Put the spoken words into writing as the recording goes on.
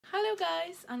Hello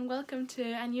guys, and welcome to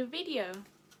a new video.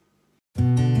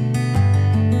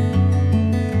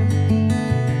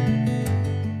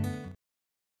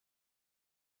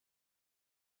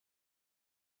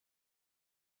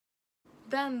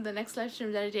 Then the next live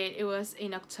stream that I did, it was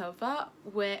in October,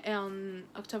 where on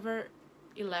October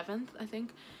 11th, I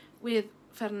think, with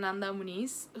Fernanda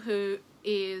Muniz, who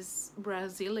is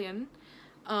Brazilian.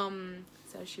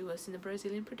 So she was in the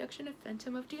Brazilian production of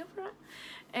Phantom of the Opera,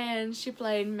 and she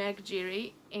played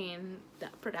𝐼𝐸𝐺𝐺𝐵 in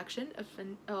that production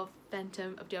of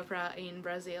Phantom of the Opera in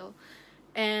Brazil.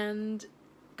 And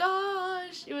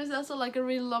gosh, it was also like a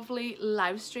really lovely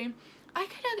live stream. I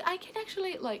can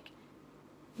actually, like,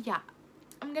 yeah,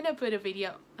 I'm gonna put a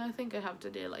video. I think I have to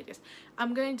do it like this.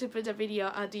 I'm going to put a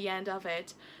video at the end of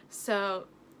it so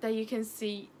that you can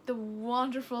see the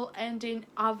wonderful ending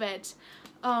of it.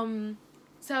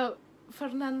 So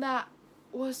Fernanda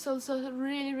was also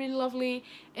really lovely,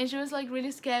 and she was like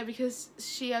really scared because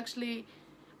she actually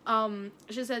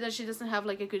she said that she doesn't have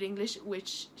like a good English,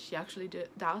 which she actually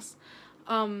does,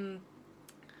 and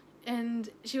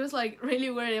she was like really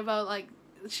worried about, like,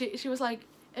 she was like,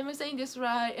 am I saying this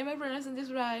right? Am I pronouncing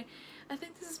this right? I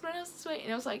think this is pronounced this way.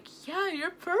 And I was like, yeah,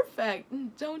 you're perfect.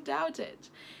 Don't doubt it.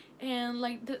 And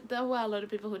like there were a lot of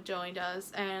people who joined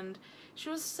us, and she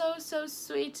was so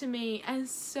sweet to me, and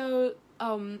so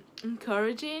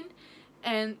encouraging,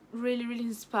 and really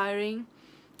inspiring.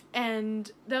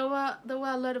 And there were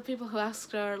a lot of people who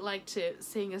asked her like to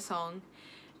sing a song,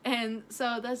 and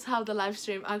so that's how the live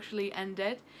stream actually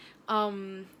ended.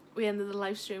 We ended the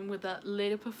live stream with a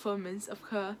little performance of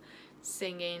her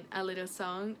singing a little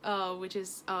song, which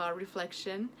is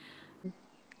Reflection.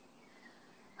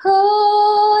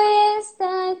 Who is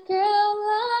that girl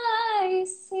I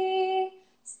see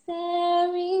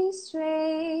staring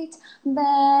straight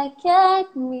back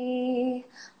at me?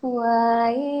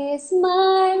 Why is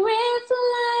my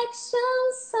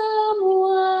reflection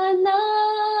someone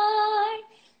I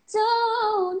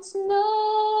don't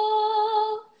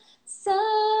know?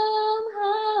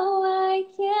 Somehow I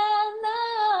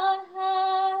cannot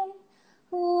hide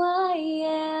who I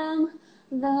am,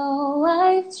 though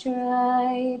I've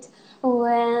tried.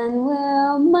 When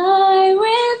will my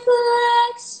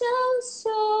reflection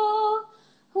show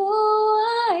who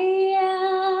I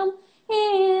am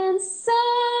inside?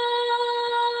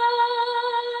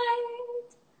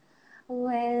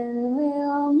 When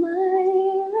will my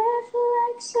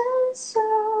reflection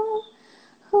show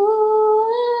who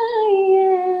I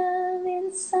am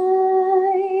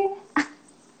inside?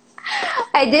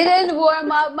 I didn't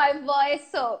warm up my voice,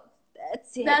 so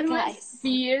that's it, that guys. Was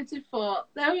beautiful.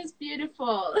 That was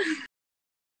beautiful.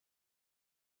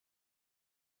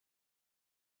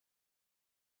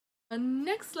 The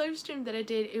next live stream that I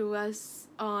did, it was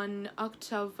on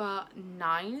October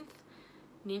 9th.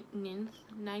 9th?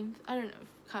 I don't know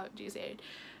how do you say it.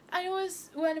 And it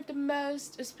was one of the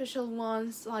most special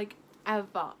ones, like,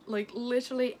 ever. Like,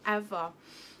 literally ever.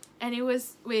 And it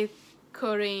was with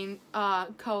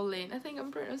𝐼𝐸𝐺𝐺𝐵, Colleen. I think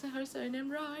I'm pronouncing her surname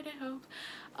right, I hope.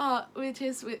 Which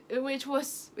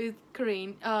was with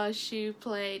𝐼𝐸𝐺𝐺𝐵. She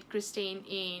played Christine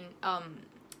in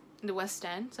the West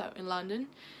End, so in London.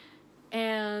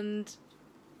 And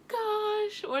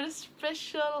gosh, what a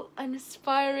special and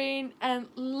inspiring and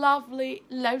lovely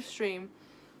live stream.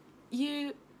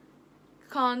 You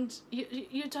don't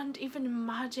even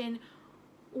imagine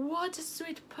what a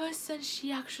sweet person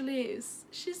she actually is.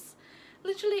 She's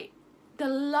literally the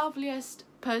loveliest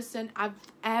person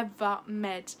I've ever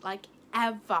met, like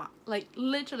ever. Like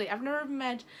literally, I've never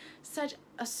met such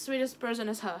a sweetest person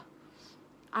as her.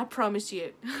 I promise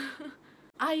you.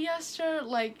 I asked her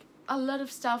like a lot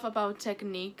of stuff about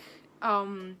technique.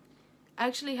 I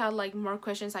actually had like more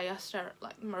questions. I asked her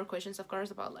like more questions, of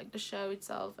course, about like the show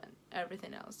itself and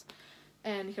everything else,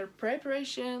 and her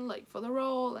preparation like for the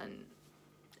role and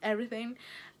everything.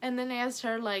 And then I asked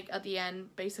her like at the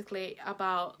end basically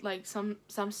about like some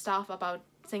stuff about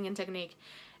singing technique,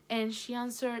 and she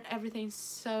answered everything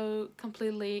so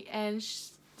completely and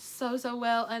so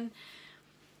well. And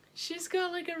she's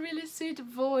got like a really sweet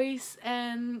voice,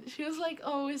 and she was like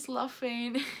always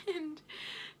laughing and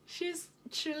she's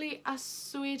truly a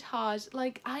sweetheart.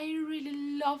 Like, I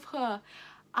really love her.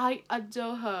 I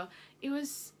adore her.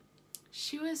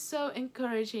 She was so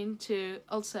encouraging to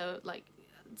also like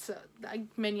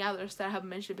many others that I have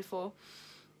mentioned before.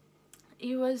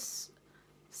 It was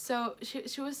so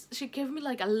she gave me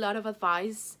like a lot of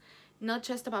advice, not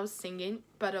just about singing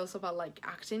but also about like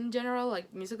acting in general,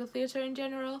 like musical theater in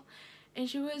general. And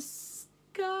she was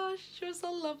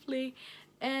so lovely.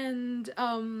 And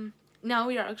now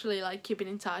we are actually like keeping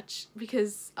in touch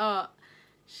because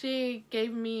she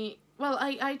gave me well,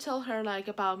 I tell her like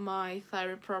about my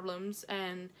thyroid problems,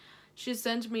 and she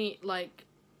sent me like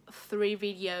 3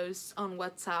 videos on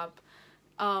WhatsApp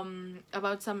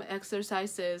about some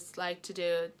exercises like to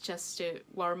do just to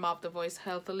warm up the voice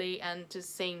healthily and to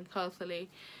sing healthily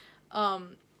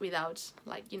without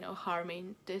like, you know,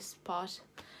 harming this part,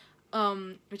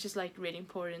 which is like really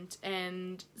important.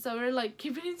 And so we're like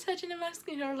keeping in touch, and I'm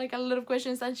asking her like a lot of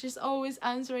questions, and she's always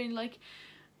answering like,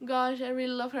 gosh, I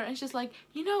really love her. And she's like,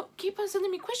 you know, keep on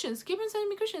sending me questions,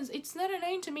 it's not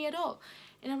annoying to me at all.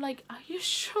 And I'm like, are you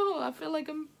sure? I feel like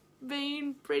I'm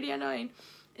being pretty annoying.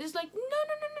 And it's like, no,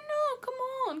 come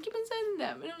on, keep on sending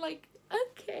them. And I'm like,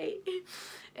 okay.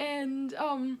 And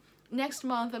next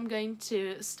month I'm going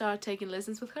to start taking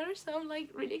lessons with her, so I'm like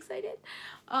really excited.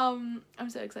 I'm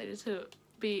so excited to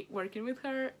be working with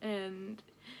her, and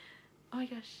oh my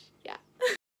gosh, yeah.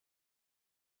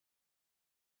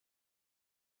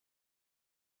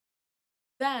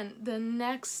 Then the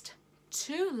next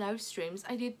 2 live streams,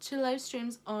 I did 2 live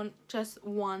streams on just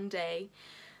one day.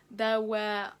 They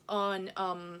were on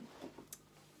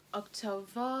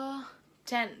October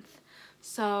 10th,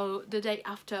 so the day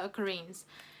after 𝗂𝐁𝐁𝗴𝗿.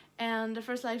 And the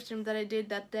first live stream that I did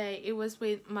that day, it was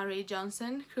with 𝗂𝐁𝐿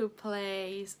Johnson, who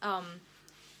plays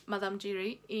Madame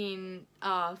Giry in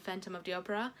Phantom of the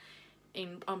Opera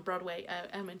on Broadway.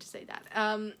 I meant to say that.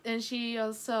 And she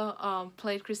also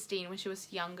played Christine when she was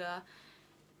younger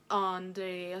on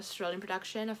the Australian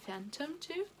production of Phantom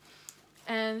too.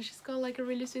 And she's got like a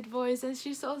really sweet voice, and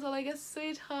she's also like a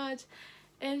sweetheart,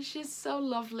 and she's so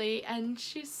lovely, and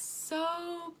she's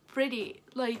so pretty.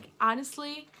 Like,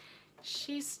 honestly,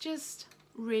 she's just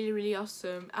really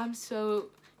awesome. I'm so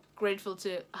grateful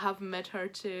to have met her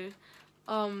too.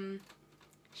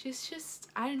 She's just,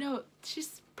 I don't know,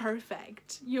 she's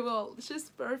perfect, you all.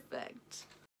 She's perfect.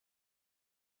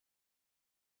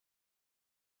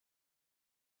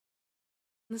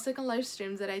 The second live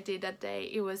stream that I did that day,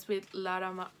 it was with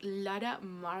Lara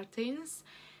Martins,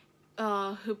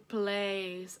 who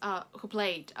played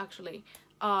actually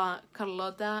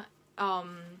Carlota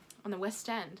on the West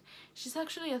End. She's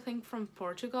actually, I think, from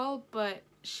Portugal, but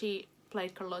she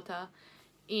played Carlota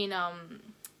in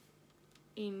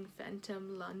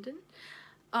Phantom London.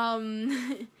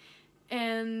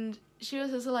 And she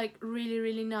was also like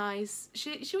really nice.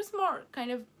 She was more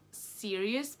kind of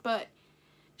serious, but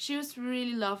she was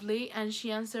really lovely, and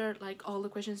she answered like all the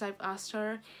questions I've asked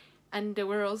her, and they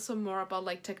were also more about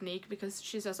like technique because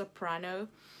she's a soprano.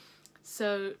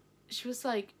 So she was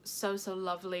like so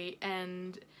lovely,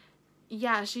 and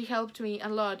yeah, she helped me a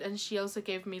lot, and she also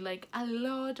gave me like a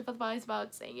lot of advice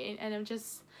about singing, and I'm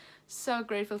just so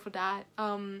grateful for that.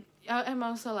 I'm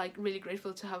also like really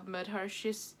grateful to have met her.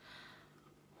 She's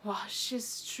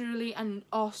truly an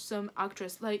awesome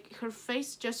actress. Like, her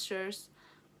face gestures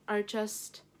are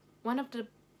just one of the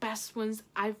best ones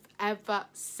I've ever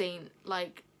seen.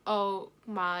 Like, oh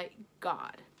my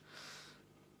god.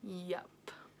 Yep.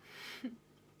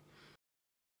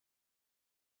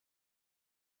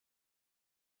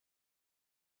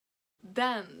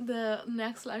 Then the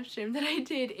next live stream that I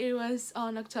did, it was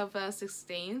on October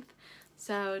 16th,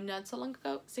 so not so long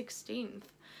ago. 16th,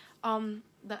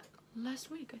 that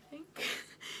last week, I think.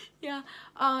 Yeah,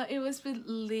 it was with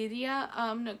Lydia.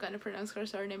 I'm not gonna pronounce her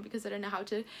surname because I don't know how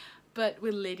to, but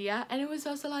with Lydia. And it was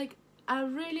also like a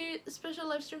really special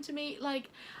live stream to me. Like,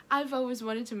 I've always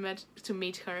wanted to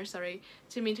meet her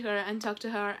and talk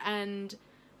to her. And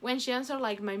when she answered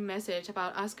like my message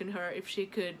about asking her if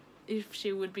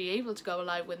she would be able to go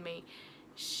live with me,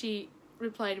 she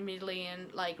replied immediately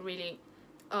and like really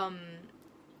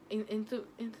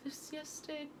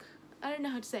enthusiastic, I don't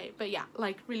know how to say it, but yeah,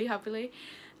 like really happily.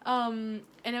 And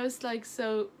I was like,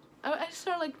 so I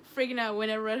started like freaking out when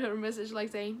I read her message, like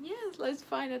saying, yes, let's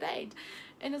find a date.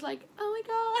 And it's like, oh my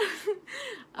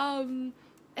god.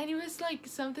 And it was like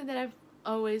something that I've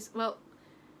always, well,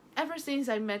 ever since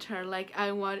I met her, like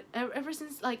ever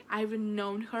since like I've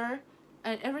known her,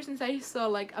 and ever since I saw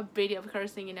like a video of her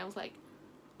singing, I was like,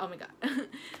 oh my god.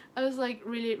 I was like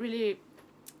really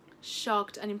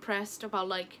shocked and impressed about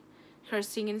like her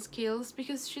singing skills,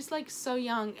 because she's like so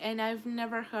young, and I've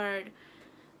never heard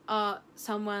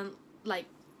someone like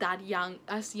that young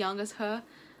as her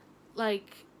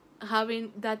like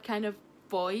having that kind of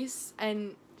voice.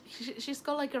 And she's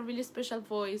got like a really special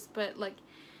voice, but like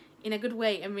in a good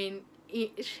way. I mean,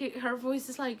 her voice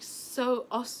is like so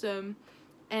awesome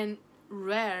and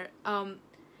rare,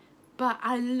 but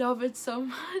I love it so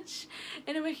much,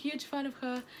 and I'm a huge fan of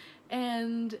her.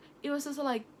 And it was also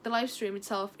like the live stream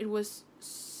itself, it was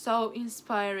so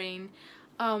inspiring,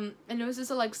 and it was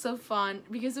also like so fun,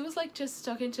 because it was like just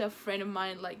talking to a friend of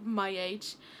mine like my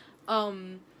age,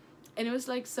 and it was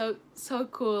like so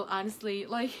cool, honestly.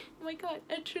 Like, oh my god,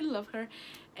 I truly love her,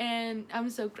 and I'm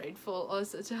so grateful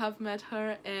also to have met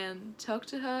her and talked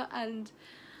to her, and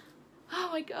oh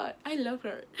my god, I love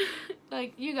her.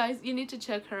 Like, you guys, you need to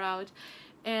check her out.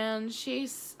 And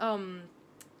she's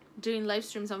doing live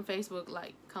streams on Facebook,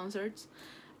 like concerts,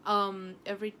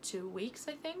 every 2 weeks,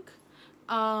 I think.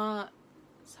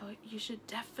 So you should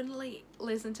definitely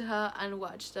listen to her and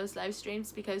watch those live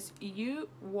streams, because you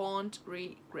won't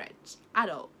regret at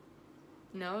all.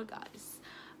 No, guys.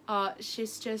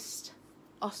 She's just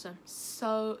awesome,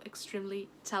 so extremely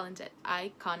talented.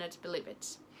 I cannot believe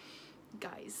it,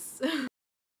 guys.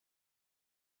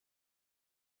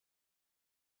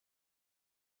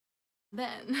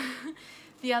 Then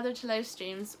the other 2 live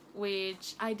streams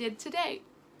which I did today,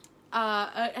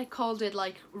 I called it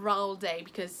like Raul Day,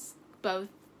 because both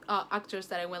actors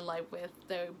that I went live with,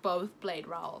 they both played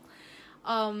Raul.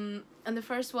 And the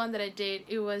first one that I did,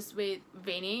 it was with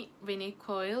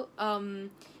𝗂𝘀𝘁𝗴𝗿.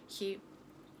 He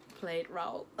played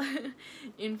Raul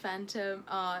in Phantom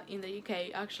in the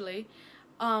UK, actually.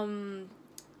 And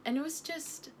it was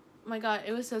just, oh my god,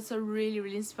 it was also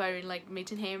really inspiring, like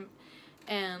meeting him.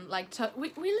 And like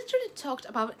we literally talked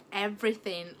about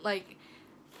everything, like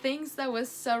things that was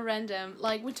so random.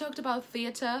 Like, we talked about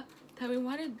theater, that we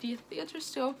wanted the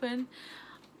theaters to open.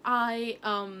 I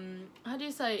how do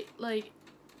you say, like,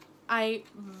 I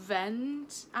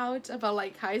vent out about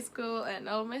like high school and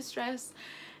all my stress.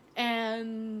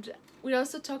 And we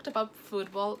also talked about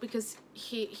football, because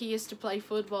he used to play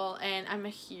football, and I'm a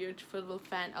huge football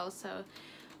fan also.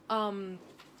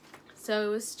 So it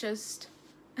was just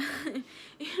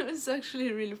it was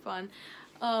actually really fun.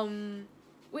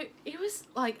 It was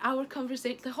like our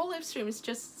conversation, the whole live stream is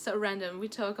just so random. We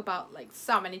talk about like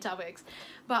so many topics,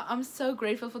 but I'm so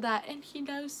grateful for that. And he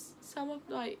knows some of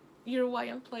my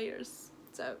Uruguayan players,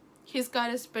 so he's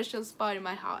got a special spot in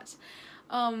my heart.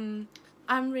 I'm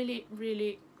really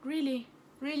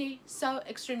so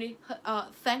extremely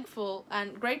thankful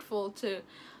and grateful to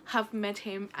have met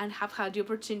him and have had the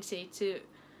opportunity to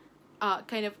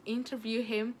kind of interview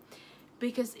him,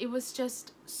 because it was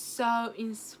just so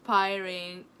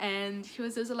inspiring, and he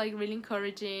was also like really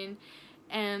encouraging,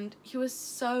 and he was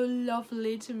so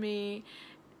lovely to me.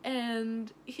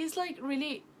 And he's like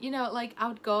really, you know, like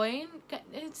outgoing.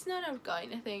 It's not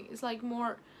outgoing, I think it's like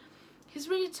more, he's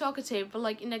really talkative, but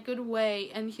like in a good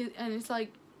way. And it's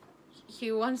like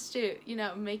he wants to, you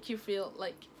know, make you feel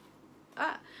like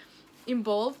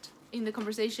involved in the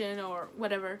conversation or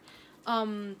whatever.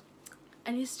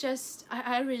 And it's just,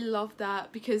 I really love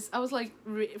that, because I was like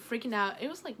freaking out. It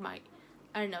was like my,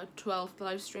 I don't know, 12th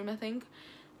live stream, I think,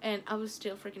 and I was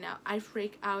still freaking out. I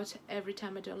freak out every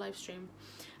time I do a live stream.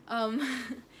 And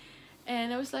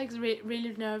I was like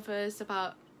really nervous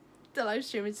about the live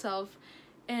stream itself.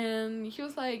 And he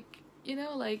was like, you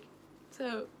know, like,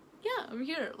 so yeah, I'm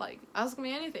here, like, ask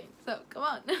me anything, so come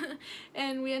on.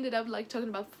 And we ended up like talking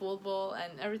about football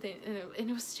and everything, and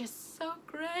it was just so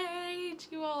great,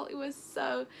 you all. It was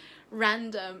so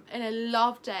random, and I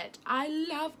loved it.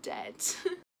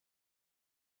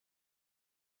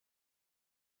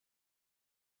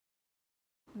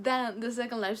 Then the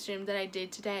second live stream that I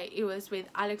did today, it was with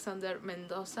Alexander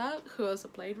Mendoza, who also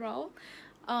played Raul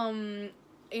on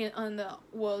the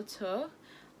world tour.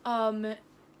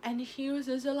 And he was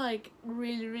also like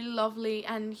really lovely,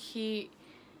 and he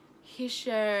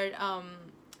shared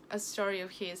a story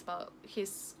of his about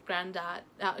his granddad,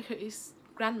 his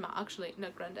grandma, actually,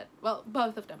 not granddad, well,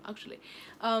 both of them actually.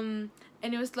 And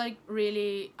it was like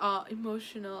really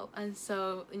emotional and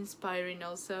so inspiring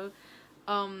also.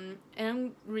 And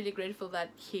I'm really grateful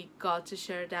that he got to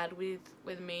share that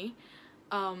with me,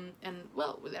 and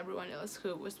well, with everyone else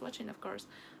who was watching, of course.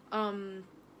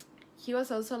 He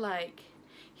was also like,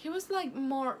 he was like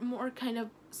more kind of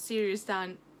serious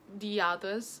than the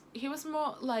others. He was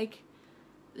more like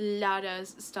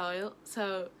Lara's style,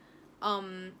 so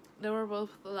they were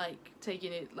both like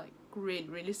taking it like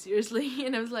really seriously.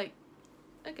 And I was like,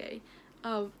 okay.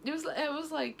 It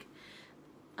was like,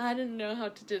 I don't know how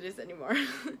to do this anymore.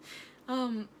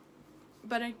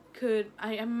 But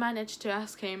I managed to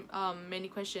ask him many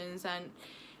questions, and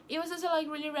it was also like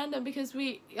really random, because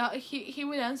he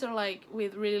would answer like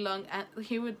with really long,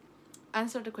 he would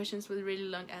answer the questions with really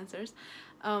long answers,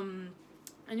 and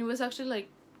it was actually like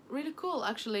really cool,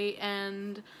 actually.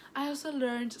 And I also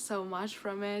learned so much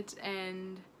from it.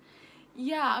 And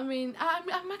yeah, I mean,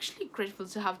 I'm actually grateful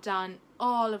to have done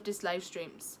all of these live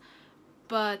streams,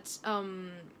 but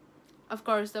of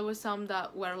course there was some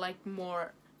that were like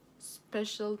more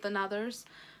special than others,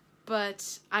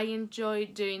 but I enjoy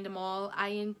doing them all. I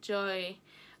enjoy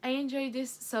I enjoyed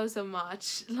this so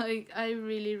much. Like, I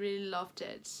really loved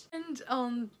it. And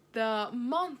on the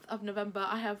month of November,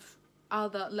 I have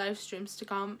other live streams to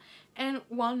come and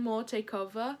one more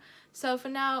takeover. So for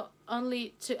now,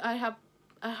 only two. I have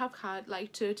had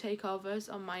like 2 takeovers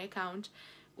on my account,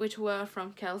 which were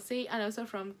from Kelsey and also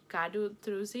from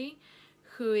𝗬𝘀𝗶𝘁𝗴𝗿,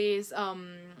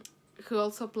 who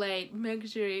also played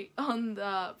𝐼𝐸𝐺𝐸 on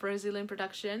the Brazilian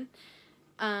production,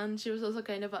 and she was also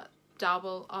kind of a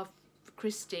double of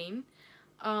Christine.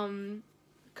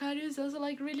 𝗬𝘀𝗀𝗿 is also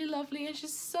like really lovely, and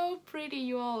she's so pretty,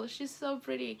 you all. She's so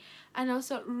pretty and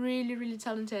also really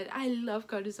talented. I love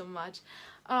𝗬𝘀𝗀𝗿 so much.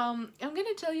 I'm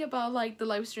gonna tell you about like the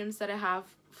live streams that I have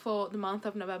for the month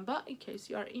of November, in case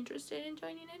you are interested in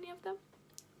joining any of them.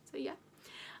 So yeah,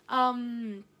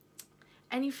 and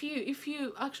if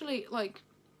you actually like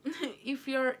if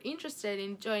you're interested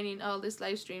in joining all these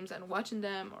live streams and watching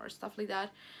them or stuff like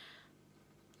that,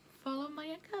 follow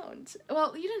my account.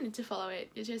 Well, you don't need to follow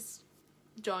it, you just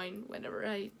join whenever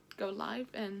I go live,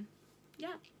 and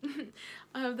yeah.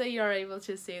 I hope that you're able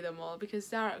to see them all, because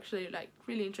they're actually like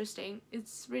really interesting.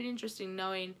 It's really interesting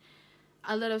knowing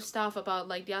a lot of stuff about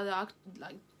like the other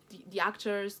the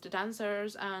actors, the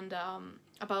dancers, and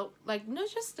about like not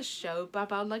just the show but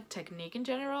about like technique in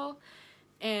general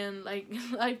and like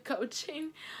life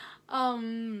coaching,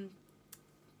 and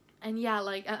yeah,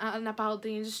 like and about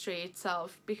the industry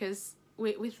itself, because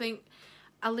we think,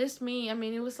 at least me, I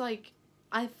mean, it was like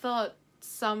I thought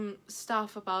some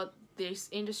stuff about this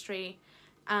industry,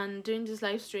 and doing these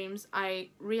live streams I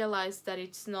realized that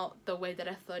it's not the way that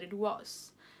I thought it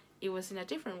was. It was in a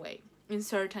different way in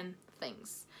certain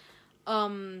things,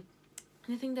 and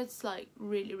I think that's like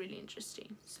really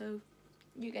interesting, so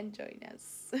you can join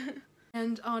us.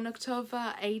 And on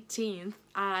October 18th,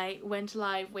 I went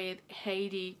live with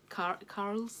𝗬𝘀𝗀𝗿,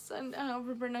 I hope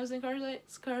I'm pronouncing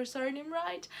her surname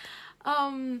right,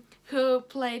 who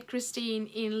played Christine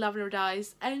in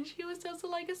𝗬𝘀𝗿𝗺, and she was also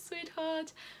like a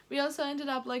sweetheart. We also ended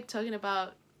up like talking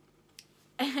about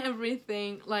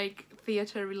everything like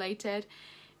theater related,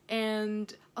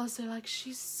 and also like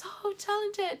she's so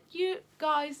talented. You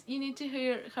guys, you need to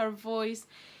hear her voice.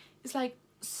 It's like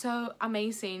so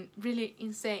amazing, really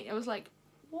insane. I was like,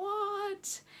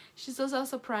 what? She's also a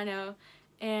soprano,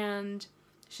 and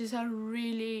she's a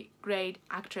really great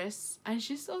actress, and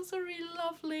she's also really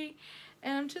lovely,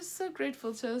 and I'm just so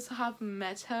grateful to also have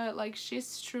met her. Like,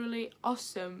 she's truly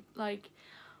awesome. Like,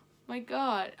 my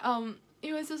god.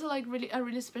 It was also like a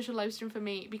really special live stream for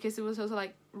me, because it was also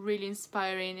like really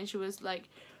inspiring, and she was like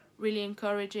really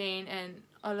encouraging and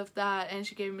all of that, and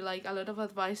she gave me like a lot of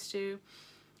advice too,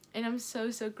 and I'm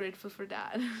so grateful for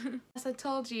that. As I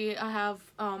told you, I have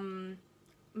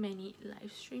many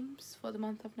live streams for the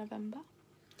month of November,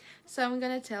 so I'm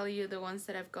gonna tell you the ones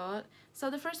that I've got.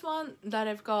 So the first one that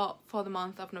I've got for the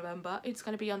month of November, it's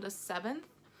gonna be on the 7th.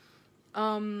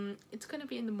 It's gonna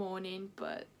be in the morning,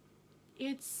 but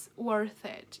it's worth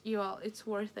it, you all. It's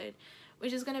worth it.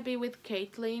 Which is gonna be with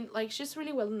Caitlin. Like, she's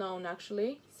really well known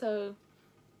actually, so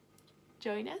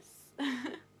join us.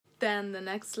 Then the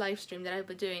next live stream that I'll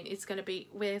be doing is gonna be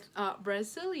with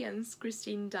Brazilian's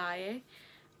Christine Daae,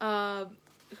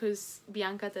 who's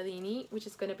Bianca Tadini, which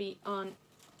is gonna be on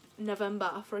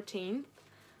November 14th.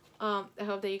 I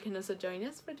hope that you can also join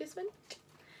us for this one.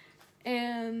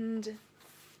 And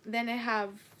then I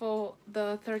have for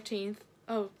the 13th,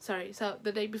 oh sorry, so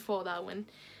the day before that one,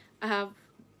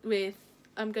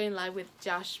 I'm going live with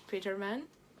Josh Peterman,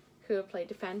 who played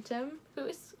the Phantom, who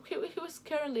was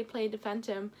currently playing the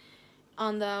Phantom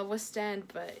on the West End,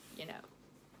 but you know,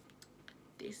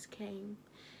 this came,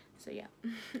 so yeah.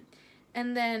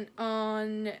 And then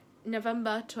on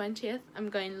November 20th, I'm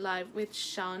going live with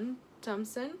Sean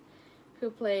Thompson, who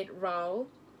played Raoul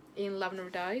in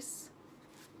𝗬𝘀𝗿𝗿,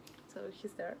 so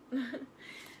he's there.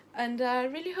 And I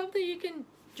really hope that you can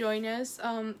join us.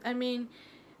 I mean,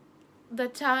 the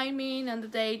timing and the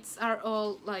dates are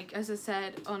all, like, as I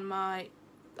said, on my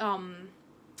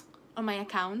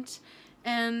account,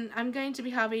 and I'm going to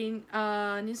be having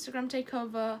an Instagram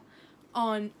takeover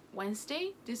on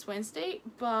this Wednesday,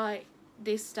 by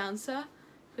this dancer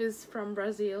who's from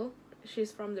Brazil.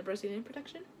 She's from the Brazilian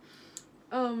production.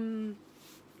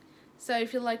 So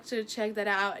if you'd like to check that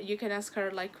out, you can ask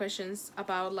her like questions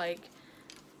about like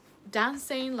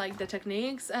dancing, like the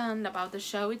techniques, and about the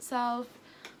show itself,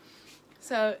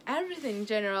 so everything in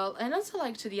general, and also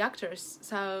like to the actors.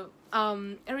 So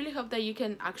I really hope that you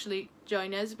can actually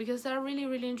join us, because they're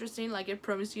really interesting. Like, I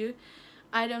promise you,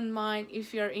 I don't mind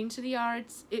if you're into the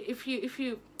arts,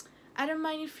 I don't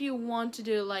mind if you want to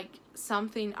do like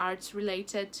something arts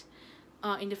related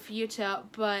in the future,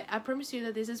 but I promise you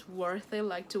that this is worth it,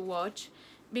 like, to watch,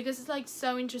 because it's like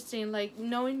so interesting, like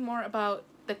knowing more about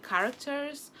the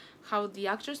characters, how the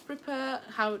actors prepare,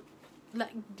 how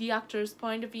like the actor's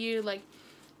point of view, like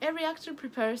every actor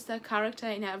prepares their character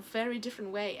in a very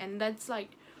different way, and that's like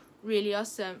really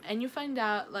awesome. And you find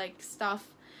out like stuff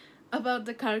about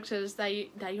the characters that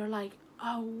you're like,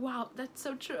 oh wow, that's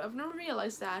so true, I've never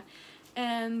realized that.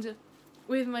 And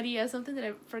with Maria, something that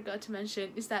I forgot to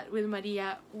mention is that with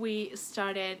Maria we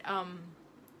started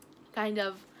kind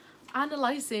of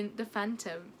analyzing the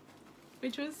Phantom,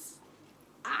 which was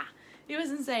it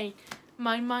was insane.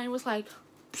 My mind was like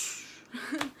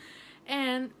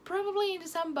and probably in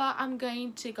December I'm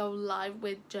going to go live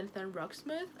with Jonathan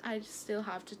Rocksmith. I still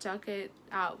have to talk it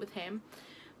out with him,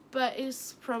 but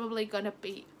it's probably gonna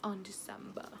be on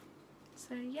December,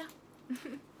 so yeah.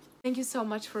 Thank you so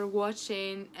much for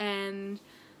watching, and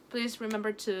please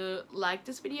remember to like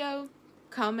this video,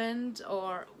 comment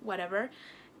or whatever,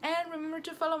 and remember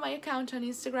to follow my account on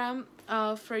Instagram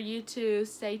for you to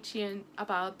stay tuned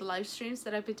about the live streams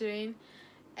that I've been doing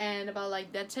and about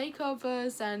like the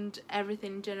takeovers and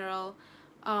everything in general.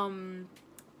 And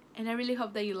I really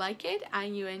hope that you like it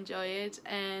and you enjoy it,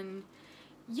 and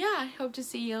yeah, I hope to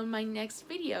see you on my next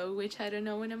video, which I don't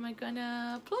know when am I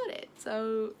gonna upload it.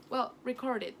 So, well,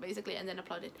 record it basically and then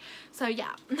upload it. So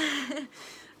yeah.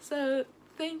 So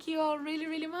thank you all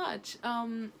really much.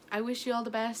 I wish you all the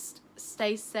best.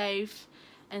 Stay safe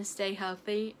and stay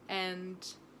healthy and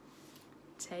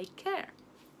take care.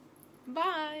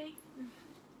 Bye.